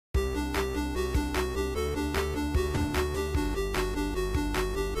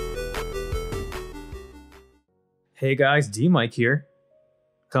Hey guys, D-Mike here,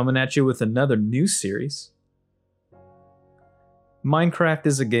 coming at you with another new series. Minecraft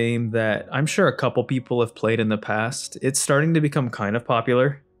is a game that I'm sure a couple people have played in the past. It's starting to become kind of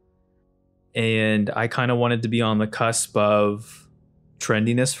popular, and I kind of wanted to be on the cusp of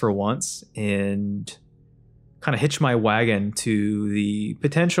trendiness for once and kind of hitch my wagon to the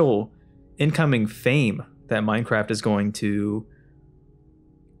potential incoming fame that Minecraft is going to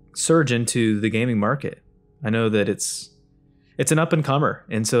surge into the gaming market. I know that it's an up-and-comer,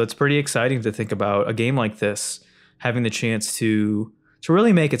 and so it's pretty exciting to think about a game like this having the chance to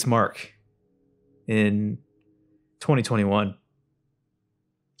really make its mark in 2021.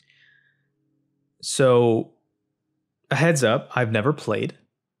 So, a heads up, I've never played.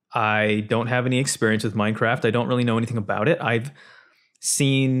 I don't have any experience with Minecraft. I don't really know anything about it. I've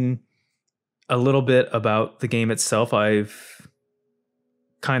seen a little bit about the game itself. I've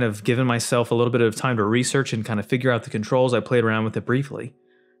kind of given myself a little bit of time to research and kind of figure out the controls. I played around with it briefly,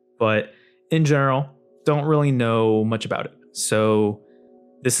 but in general, don't really know much about it. So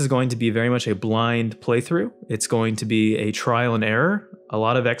this is going to be very much a blind playthrough. It's going to be a trial and error, a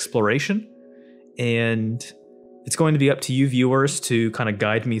lot of exploration, and it's going to be up to you viewers to kind of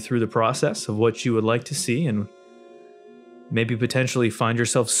guide me through the process of what you would like to see, and maybe potentially find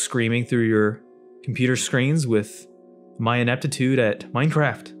yourself screaming through your computer screens with my ineptitude at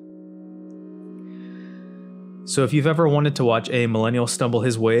Minecraft. So if you've ever wanted to watch a millennial stumble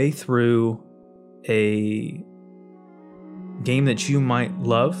his way through a game that you might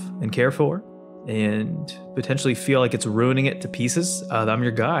love and care for and potentially feel like it's ruining it to pieces, I'm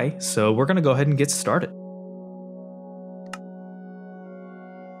your guy. So we're gonna go ahead and get started.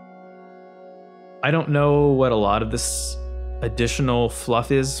 I don't know what a lot of this additional fluff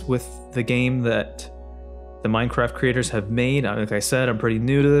is with the game that the Minecraft creators have made. Like I said, I'm pretty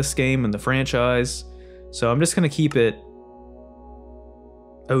new to this game and the franchise, so I'm just gonna keep it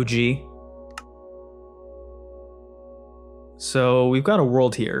OG. So we've got a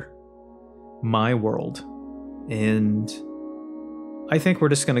world here, my world, and I think we're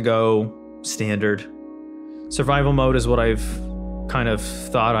just gonna go standard. Survival mode is what I've kind of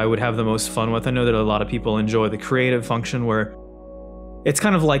thought I would have the most fun with. I know that a lot of people enjoy the creative function where it's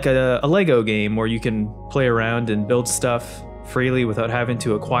kind of like a Lego game where you can play around and build stuff freely without having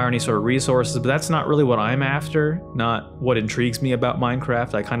to acquire any sort of resources, but that's not really what I'm after, not what intrigues me about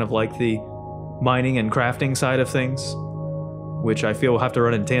Minecraft. I kind of like the mining and crafting side of things, which I feel will have to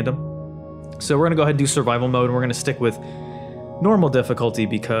run in tandem. So we're gonna go ahead and do survival mode, and we're gonna stick with normal difficulty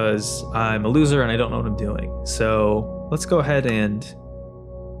because I'm a loser and I don't know what I'm doing. So let's go ahead and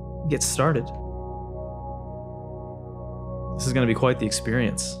get started. This is going to be quite the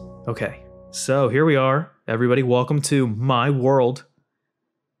experience. Okay, so here we are. Everybody, welcome to my world.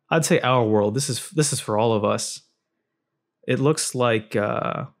 I'd say our world. This is for all of us. It looks like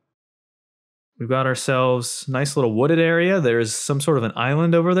we've got ourselves a nice little wooded area. There's some sort of an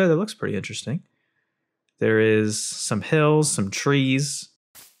island over there that looks pretty interesting. There is some hills, some trees,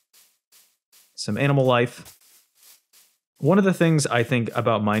 some animal life. One of the things I think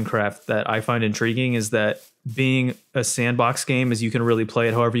about Minecraft that I find intriguing is that being a sandbox game is you can really play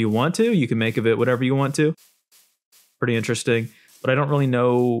it however you want to. You can make of it whatever you want to. Pretty interesting. But I don't really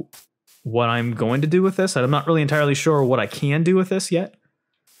know what I'm going to do with this. I'm not really entirely sure what I can do with this yet.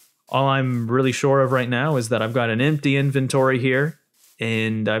 All I'm really sure of right now is that I've got an empty inventory here,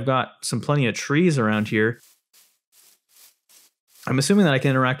 and I've got plenty of trees around here. I'm assuming that I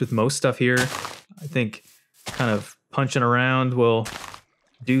can interact with most stuff here. I think kind of punching around will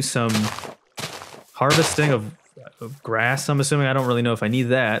do some harvesting of grass. I'm assuming. I don't really know if I need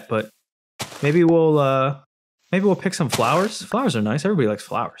that, but maybe we'll pick some flowers. Flowers are nice. Everybody likes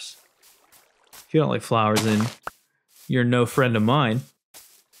flowers. If you don't like flowers, then you're no friend of mine.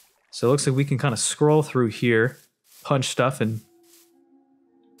 So it looks like we can kind of scroll through here, punch stuff, and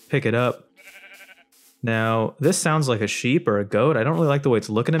pick it up. Now, this sounds like a sheep or a goat. I don't really like the way it's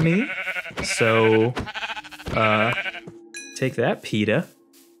looking at me. So take that, PETA.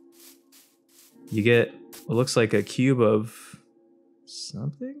 You get what looks like a cube of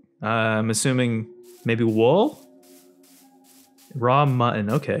something. I'm assuming maybe wool? Raw mutton,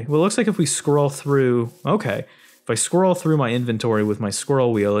 okay. Well, it looks like if we scroll through, okay. If I scroll through my inventory with my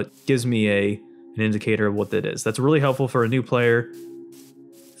squirrel wheel, it gives me an indicator of what that is. That's really helpful for a new player,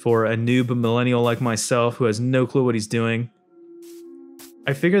 for a noob millennial like myself who has no clue what he's doing.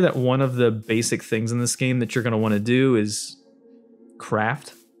 I figure that one of the basic things in this game that you're going to want to do is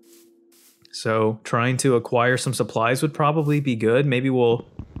craft. So trying to acquire some supplies would probably be good. Maybe we'll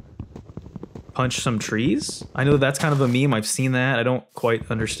punch some trees. I know that's kind of a meme. I've seen that. I don't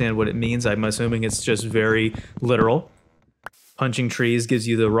quite understand what it means. I'm assuming it's just very literal. Punching trees gives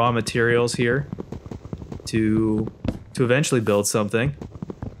you the raw materials here to eventually build something.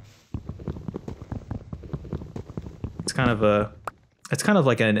 It's kind of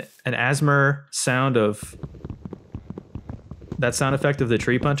like an ASMR sound of that sound effect of the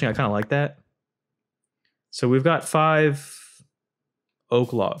tree punching. I kind of like that. So we've got 5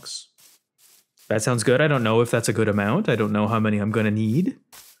 oak logs. That sounds good. I don't know if that's a good amount. I don't know how many I'm going to need.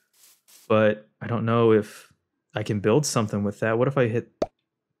 But I don't know if I can build something with that. What if I hit...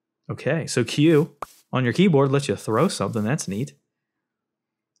 Okay, so Q on your keyboard lets you throw something. That's neat.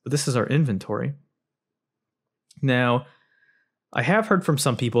 But this is our inventory. Now, I have heard from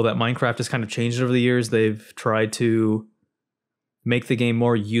some people that Minecraft has kind of changed over the years. They've tried to make the game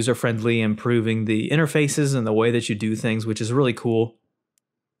more user-friendly, improving the interfaces and the way that you do things, which is really cool.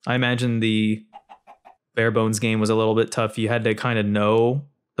 I imagine the bare bones game was a little bit tough. You had to kind of know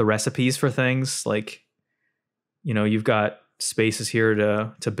the recipes for things. Like, you know, you've got spaces here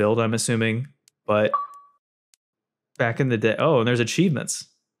to build, I'm assuming. But back in the day... Oh, and there's achievements.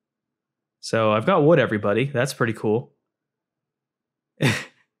 So I've got wood, everybody. That's pretty cool.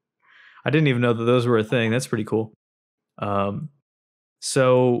 I didn't even know that those were a thing. That's pretty cool.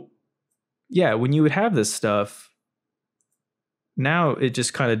 So, yeah, when you would have this stuff, now it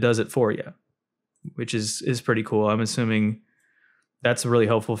just kind of does it for you, which is pretty cool. I'm assuming that's really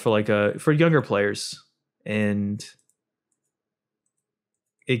helpful for for younger players, and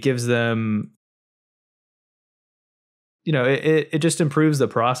it gives them, you know, it just improves the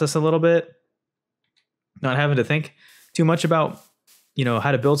process a little bit, not having to think too much about, you know,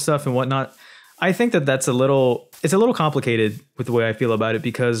 how to build stuff and whatnot. I think that it's a little complicated with the way I feel about it,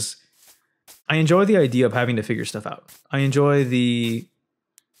 because I enjoy the idea of having to figure stuff out. I enjoy the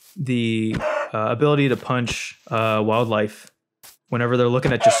ability to punch wildlife whenever they're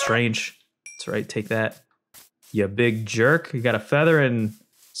looking at just strange. That's right, take that, you big jerk. You got a feather and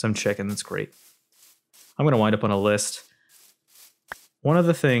some chicken. That's great. I'm going to wind up on a list. One of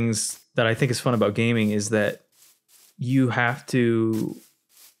the things that I think is fun about gaming is that you have to...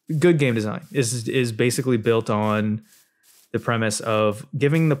 Good game design is basically built on the premise of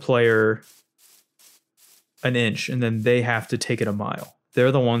giving the player an inch and then they have to take it a mile.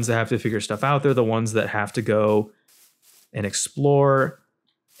 They're the ones that have to figure stuff out. They're the ones that have to go and explore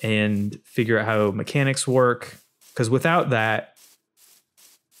and figure out how mechanics work. Because without that,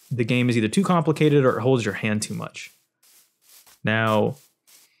 the game is either too complicated or it holds your hand too much. Now,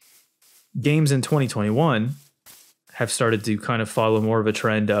 games in 2021 have started to kind of follow more of a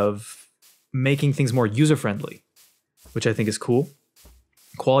trend of making things more user-friendly, which I think is cool.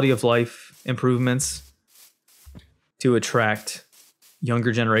 Quality of life improvements to attract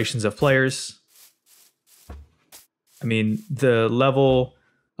younger generations of players. I mean, the level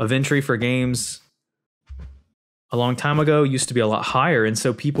of entry for games a long time ago used to be a lot higher, and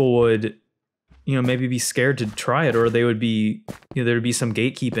so people would, you know, maybe be scared to try it, or they would be, you know, there would be some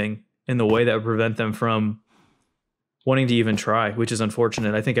gatekeeping in the way that would prevent them from wanting to even try, which is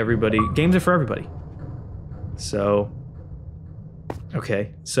unfortunate. I think games are for everybody. So,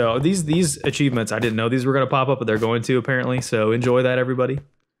 okay. So these achievements, I didn't know these were going to pop up, but they're going to apparently. So enjoy that, everybody.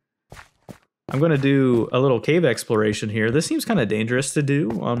 I'm going to do a little cave exploration here. This seems kind of dangerous to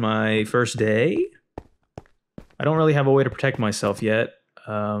do on my first day. I don't really have a way to protect myself yet.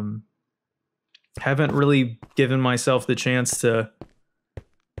 Haven't really given myself the chance to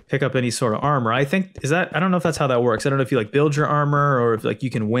pick up any sort of armor. I think, I don't know if that's how that works. I don't know if you like build your armor or if like you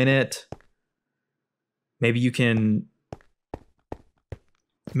can win it. Maybe you can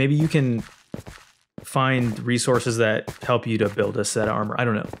find resources that help you to build a set of armor. I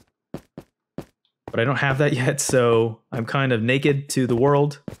don't know. But I don't have that yet, so I'm kind of naked to the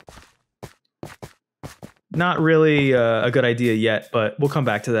world. Not really a good idea yet, but we'll come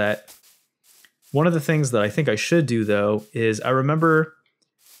back to that. One of the things that I think I should do, though, is I remember...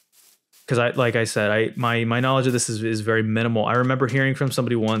 Because like I said, my knowledge of this is very minimal. I remember hearing from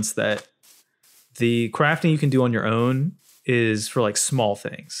somebody once that the crafting you can do on your own is for like small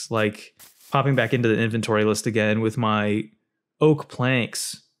things, like popping back into the inventory list again with my oak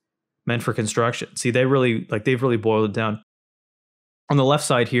planks meant for construction. See, they've really boiled it down. On the left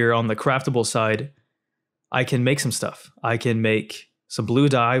side here, on the craftable side, I can make some stuff. I can make some blue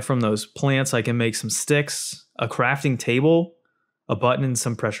dye from those plants. I can make some sticks, a crafting table, a button, and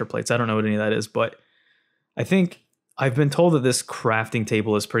some pressure plates. I don't know what any of that is, but I think I've been told that this crafting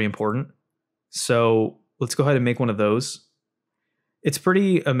table is pretty important. So let's go ahead and make one of those. It's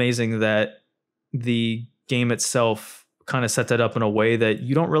pretty amazing that the game itself kind of set that up in a way that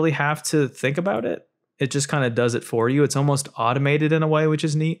you don't really have to think about it. It just kind of does it for you. It's almost automated in a way, which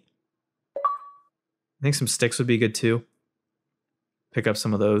is neat. I think some sticks would be good too. Pick up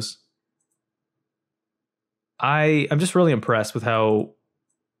some of those. I'm just really impressed with how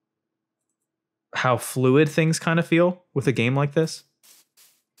fluid things kind of feel with a game like this.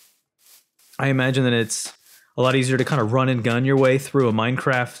 I imagine that it's a lot easier to kind of run and gun your way through a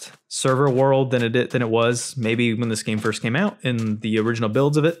Minecraft server world than it was maybe when this game first came out in the original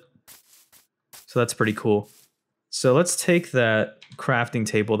builds of it. So that's pretty cool. So let's take that crafting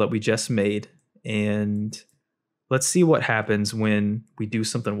table that we just made and let's see what happens when we do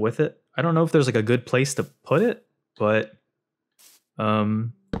something with it. I don't know if there's like a good place to put it, but how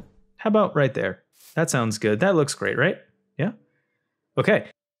about right there? That sounds good. That looks great, right? Yeah? Okay.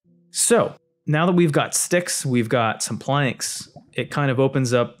 So now that we've got sticks, we've got some planks, it kind of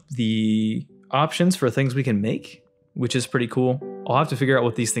opens up the options for things we can make, which is pretty cool. I'll have to figure out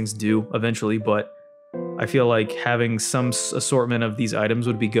what these things do eventually, but I feel like having some assortment of these items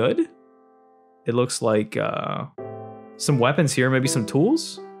would be good. It looks like some weapons here, maybe some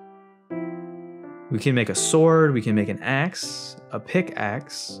tools. We can make a sword, we can make an axe, a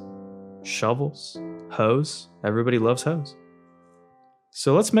pickaxe, shovels, hose. Everybody loves hose.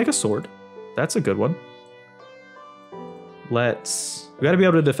 So let's make a sword. That's a good one. We gotta be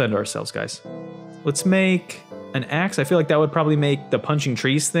able to defend ourselves, guys. Let's make an axe. I feel like that would probably make the punching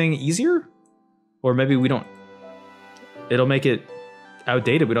trees thing easier. Or maybe we don't. It'll make it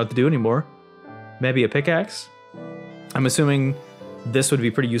outdated. We don't have to do it anymore. Maybe a pickaxe. I'm assuming this would be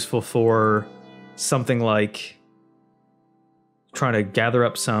pretty useful for something like trying to gather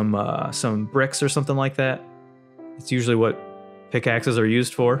up some bricks or something like that. It's usually what pickaxes are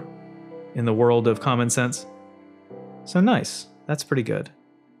used for in the world of common sense. So nice. That's pretty good.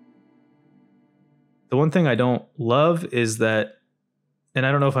 The one thing I don't love is that, and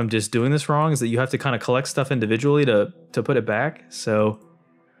I don't know if I'm just doing this wrong, is that you have to kind of collect stuff individually to put it back. So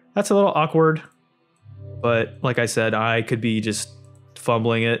that's a little awkward. But like I said, I could be just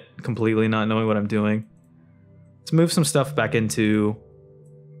fumbling it completely, not knowing what I'm doing. Let's move some stuff back into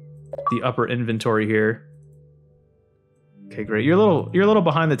the upper inventory here. Okay, great. You're a little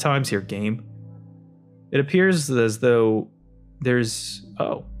behind the times here, game. It appears as though there's...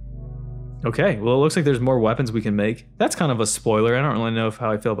 Oh. Okay, well, it looks like there's more weapons we can make. That's kind of a spoiler. I don't really know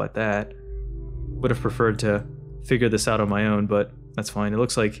how I feel about that. Would have preferred to figure this out on my own, but that's fine. It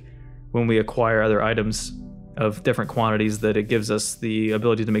looks like when we acquire other items of different quantities that it gives us the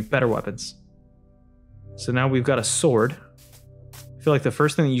ability to make better weapons. So now we've got a sword. I feel like the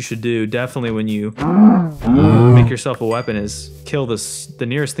first thing that you should do, definitely when you make yourself a weapon, is kill the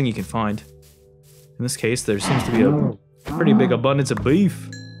nearest thing you can find. In this case, there seems to be a pretty big abundance of beef.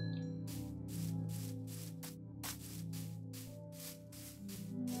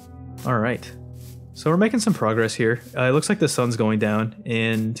 All right, so we're making some progress here. It looks like the sun's going down,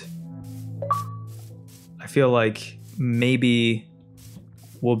 and I feel like maybe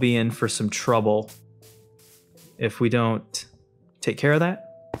we'll be in for some trouble if we don't take care of that.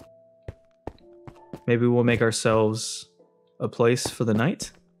 Maybe we'll make ourselves a place for the night.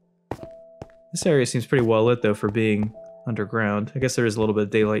 This area seems pretty well lit, though, for being underground. I guess there is a little bit of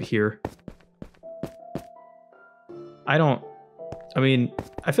daylight here. I mean,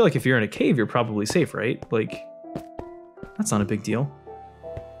 I feel like if you're in a cave, you're probably safe, right? Like, that's not a big deal.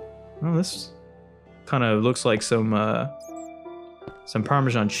 Well, this kind of looks like some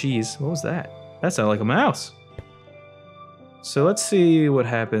Parmesan cheese. What was that? That sounded like a mouse. So let's see what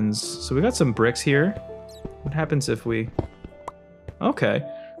happens. So we got some bricks here. What happens if we... Okay.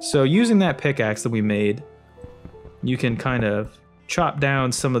 So using that pickaxe that we made, you can kind of chop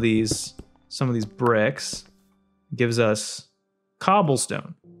down some of these bricks. Gives us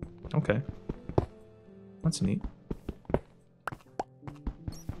cobblestone. Okay. That's neat.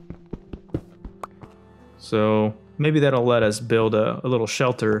 So maybe that'll let us build a little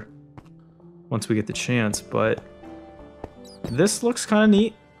shelter once we get the chance, but this looks kind of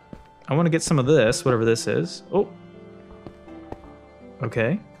neat. I want to get some of this, whatever this is. Oh.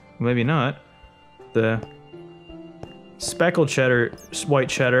 Okay. Maybe not. The speckled cheddar, white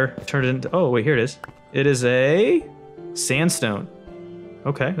cheddar, turned into... Oh, wait, here it is. It is a sandstone.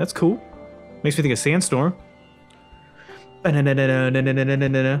 Okay, that's cool. Makes me think of Sandstorm. You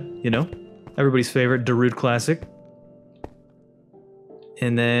know, everybody's favorite Darude classic.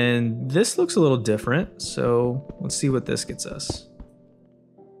 And then this looks a little different, so let's see what this gets us.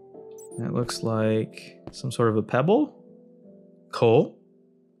 That looks like some sort of a pebble. Coal.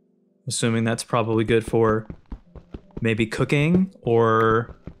 Assuming that's probably good for maybe cooking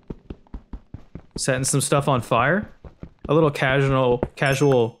or setting some stuff on fire. a little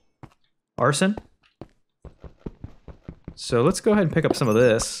casual arson. So let's go ahead and pick up some of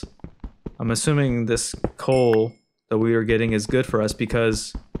this. I'm assuming this coal that we are getting is good for us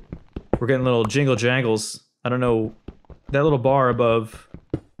because we're getting little jingle jangles. I don't know, that little bar above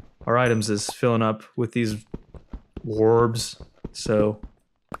our items is filling up with these orbs. So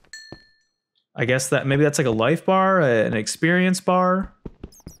I guess that maybe that's like a life bar, an experience bar.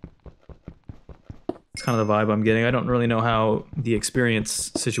 It's kind of the vibe I'm getting. I don't really know how the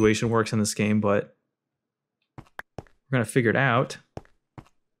experience situation works in this game, but we're gonna figure it out.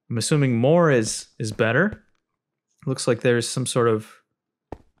 I'm assuming more is better. Looks like there's some sort of...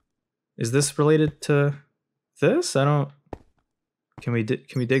 Is this related to this? I don't... Can we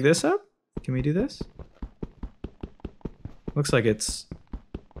dig this up? Can we do this? Looks like it's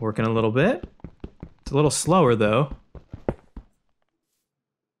working a little bit. It's a little slower though.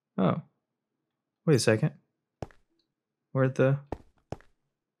 Oh. Wait a second. Where'd the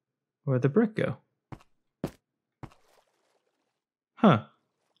brick go? Huh.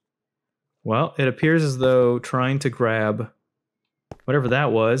 Well, it appears as though trying to grab whatever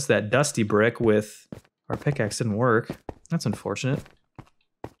that was, that dusty brick with our pickaxe didn't work. That's unfortunate.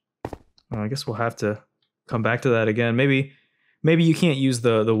 Well, I guess we'll have to come back to that again. Maybe you can't use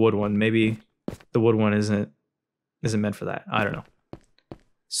the wood one. Maybe the wood one isn't meant for that. I don't know.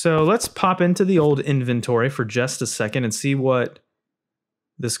 So let's pop into the old inventory for just a second and see what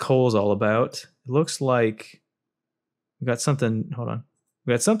this coal is all about. It looks like we got something. Hold on.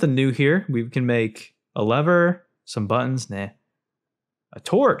 We got something new here. We can make a lever, some buttons. Nah. A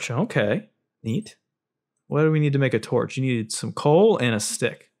torch. Okay. Neat. What do we need to make a torch? You need some coal and a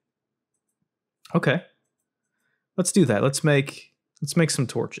stick. Okay. Let's do that. Let's make some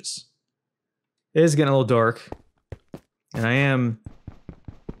torches. It is getting a little dark. And I am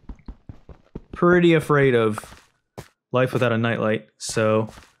pretty afraid of life without a nightlight. So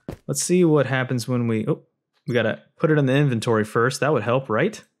let's see what happens when we... Oh, we gotta put it in the inventory first. That would help,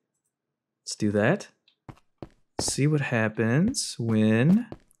 right? Let's do that. See what happens when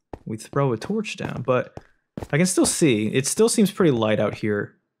we throw a torch down. But I can still see. It still seems pretty light out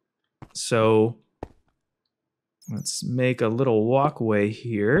here. So let's make a little walkway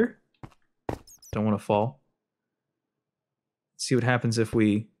here. Don't want to fall. Let's see what happens if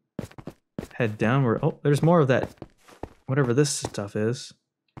we head downward. Oh, there's more of that, whatever this stuff is.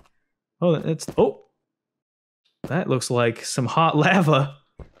 Oh, it's... Oh! That looks like some hot lava.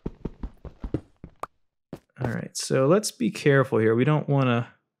 Alright, so let's be careful here. We don't want to...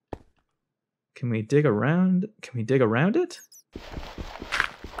 Can we dig around? Can we dig around it?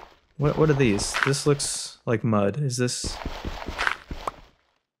 What are these? This looks like mud. Is this...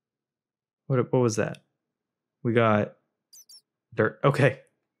 What was that? We got dirt. Okay.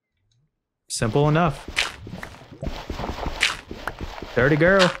 Simple enough. Dirty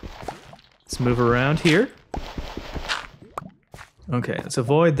girl. Let's move around here. Okay, let's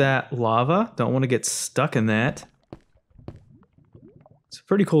avoid that lava. Don't want to get stuck in that. It's a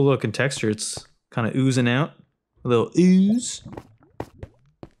pretty cool looking texture. It's kind of oozing out. A little ooze.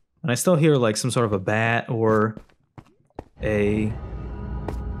 And I still hear like some sort of a bat or a...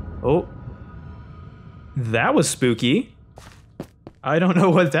 Oh. That was spooky. I don't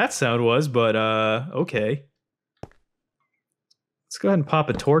know what that sound was, but okay. Let's go ahead and pop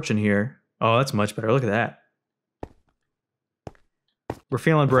a torch in here. Oh, that's much better. Look at that. We're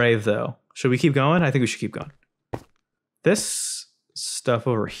feeling brave, though. Should we keep going? I think we should keep going. This stuff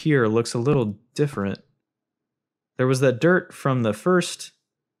over here looks a little different. There was that dirt from the first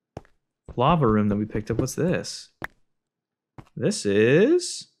lava room that we picked up. What's this? This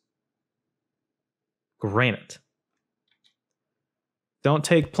is granite. Don't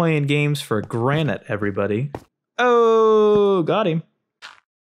take playing games for granite, everybody. Oh, got him.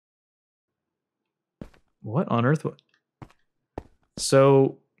 What on earth?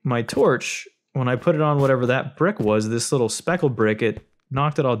 So my torch, when I put it on whatever that brick was, this little speckled brick, it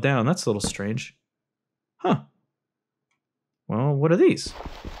knocked it all down. That's a little strange. Huh. Well, what are these?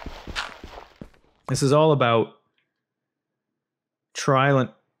 This is all about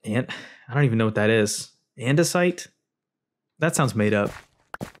trial and I don't even know what that is. Andesite? That sounds made up.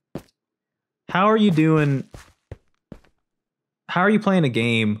 How are you doing? How are you playing a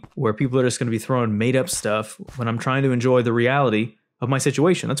game where people are just going to be throwing made up stuff when I'm trying to enjoy the reality of my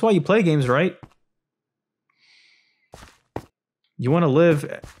situation? That's why you play games, right? You want to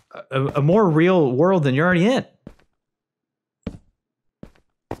live a more real world than you're already in.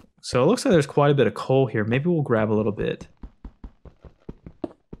 So it looks like there's quite a bit of coal here. Maybe we'll grab a little bit.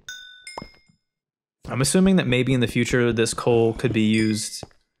 I'm assuming that maybe in the future this coal could be used.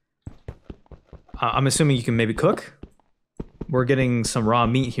 I'm assuming you can maybe cook. we're getting some raw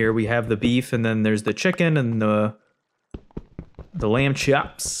meat here. We have the beef, and then there's the chicken and the lamb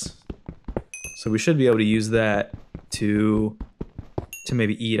chops. So we should be able to use that to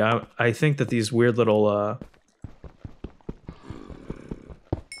maybe eat. I think that these weird little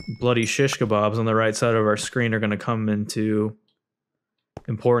bloody shish kebabs on the right side of our screen are going to come into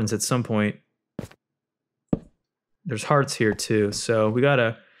importance at some point. There's hearts here too, so we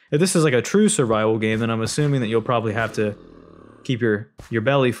gotta... If this is like a true survival game, then I'm assuming that you'll probably have to keep your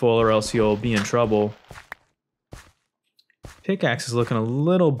belly full or else you'll be in trouble. Pickaxe is looking a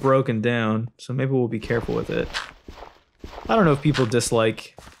little broken down, so maybe we'll be careful with it. I don't know if people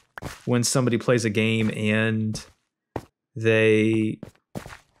dislike when somebody plays a game and they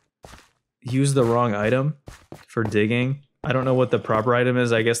use the wrong item for digging. I don't know what the proper item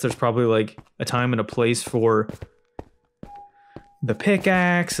is. I guess there's probably like a time and a place for the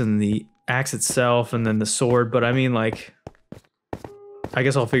pickaxe and the axe itself and then the sword, but I mean, like, I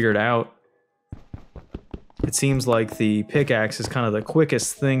guess I'll figure it out. It seems like the pickaxe is kind of the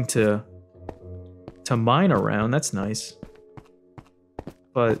quickest thing to mine around. That's nice.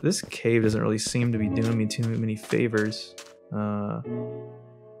 But this cave doesn't really seem to be doing me too many favors.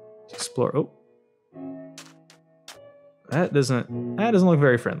 Explore. Oh. That doesn't look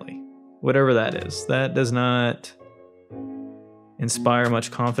very friendly. Whatever that is. That does not inspire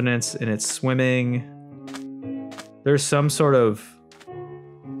much confidence in its swimming. There's some sort of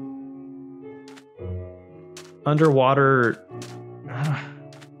underwater...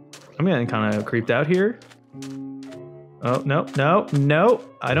 I'm getting kind of creeped out here. Oh, no, no, no.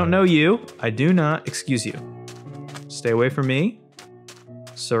 I don't know you. I do not excuse you. Stay away from me,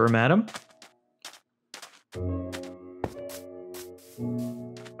 sir or madam.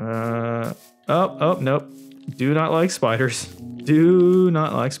 Oh, nope. Do not like spiders. Do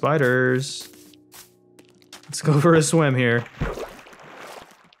not like spiders. Let's go for a swim here.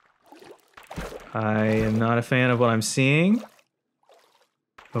 I am not a fan of what I'm seeing.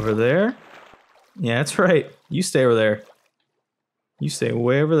 Over there? Yeah, that's right. You stay over there. You stay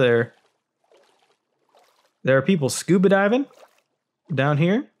way over there. There are people scuba diving down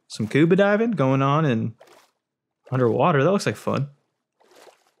here. Some scuba diving going on in underwater. That looks like fun.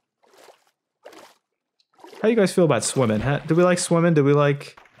 How do you guys feel about swimming? Do we like swimming? Do we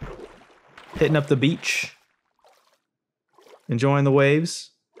like hitting up the beach? Enjoying the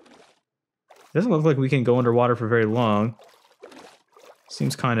waves? It doesn't look like we can go underwater for very long.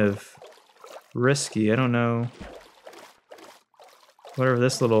 Seems kind of risky. I don't know. Whatever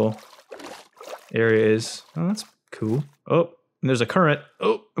this little area is. Oh, that's cool. Oh, and there's a current.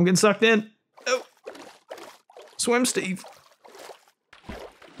 Oh, I'm getting sucked in. Oh. Swim, Steve.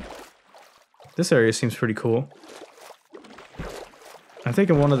 This area seems pretty cool. I'm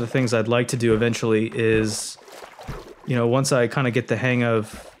thinking one of the things I'd like to do eventually is, you know, once I kind of get the hang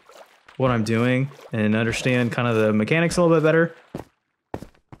of what I'm doing and understand kind of the mechanics a little bit better.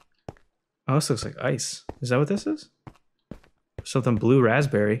 Oh, this looks like ice. Is that what this is? Something blue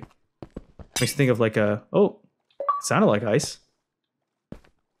raspberry. Makes me think of like a... Oh, it sounded like ice.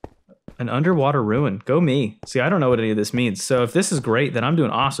 An underwater ruin. Go me. See, I don't know what any of this means. So if this is great, then I'm doing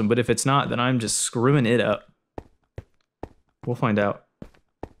awesome. But if it's not, then I'm just screwing it up. We'll find out.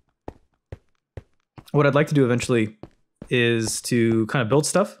 What I'd like to do eventually is to kind of build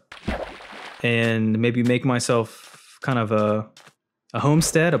stuff. And maybe make myself kind of a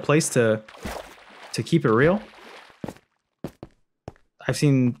homestead, a place to keep it real. I've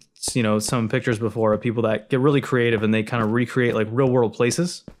seen, you know, some pictures before of people that get really creative and they kind of recreate like real world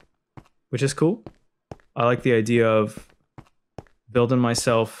places, which is cool. I like the idea of building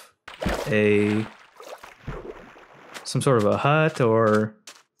myself some sort of a hut or,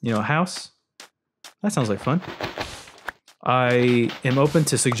 you know, a house. That sounds like fun. I am open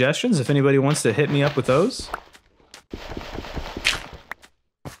to suggestions if anybody wants to hit me up with those.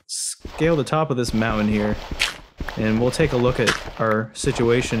 Scale the top of this mountain here, and we'll take a look at our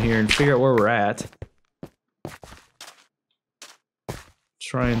situation here and figure out where we're at.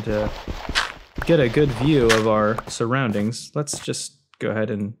 Trying to get a good view of our surroundings. Let's just go ahead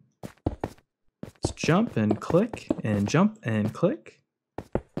and let's jump and click and jump and click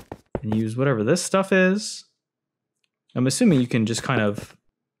and use whatever this stuff is. I'm assuming you can just kind of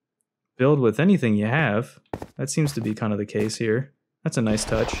build with anything you have. That seems to be kind of the case here. That's a nice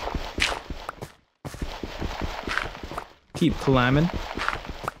touch. Keep climbing.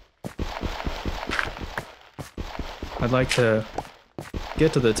 I'd like to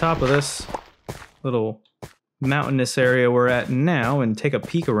get to the top of this little mountainous area we're at now and take a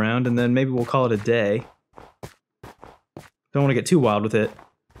peek around, and then maybe we'll call it a day. Don't want to get too wild with it.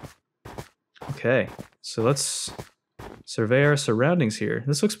 Okay, so let's Survey our surroundings here.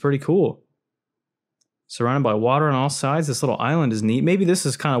 This looks pretty cool. Surrounded by water on all sides. This little island is neat. Maybe this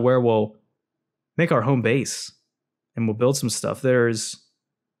is kind of where we'll make our home base. And we'll build some stuff. Looks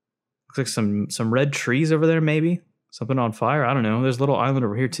like some red trees over there, maybe. Something on fire. I don't know. There's a little island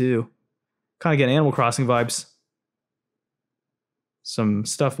over here, too. Kind of getting Animal Crossing vibes. Some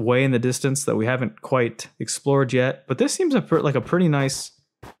stuff way in the distance that we haven't quite explored yet. But this seems like a pretty nice,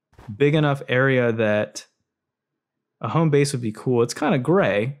 big enough area that a home base would be cool. It's kind of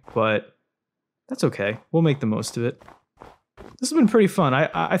gray, but that's okay. We'll make the most of it. This has been pretty fun.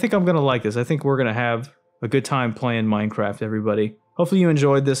 I think I'm going to like this. I think we're going to have a good time playing Minecraft, everybody. Hopefully you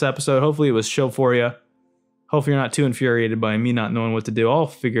enjoyed this episode. Hopefully it was chill for you. Hopefully you're not too infuriated by me not knowing what to do. I'll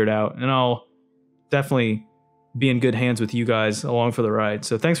figure it out, and I'll definitely be in good hands with you guys along for the ride.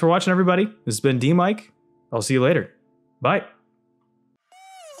 So thanks for watching, everybody. This has been D-Mike. I'll see you later. Bye.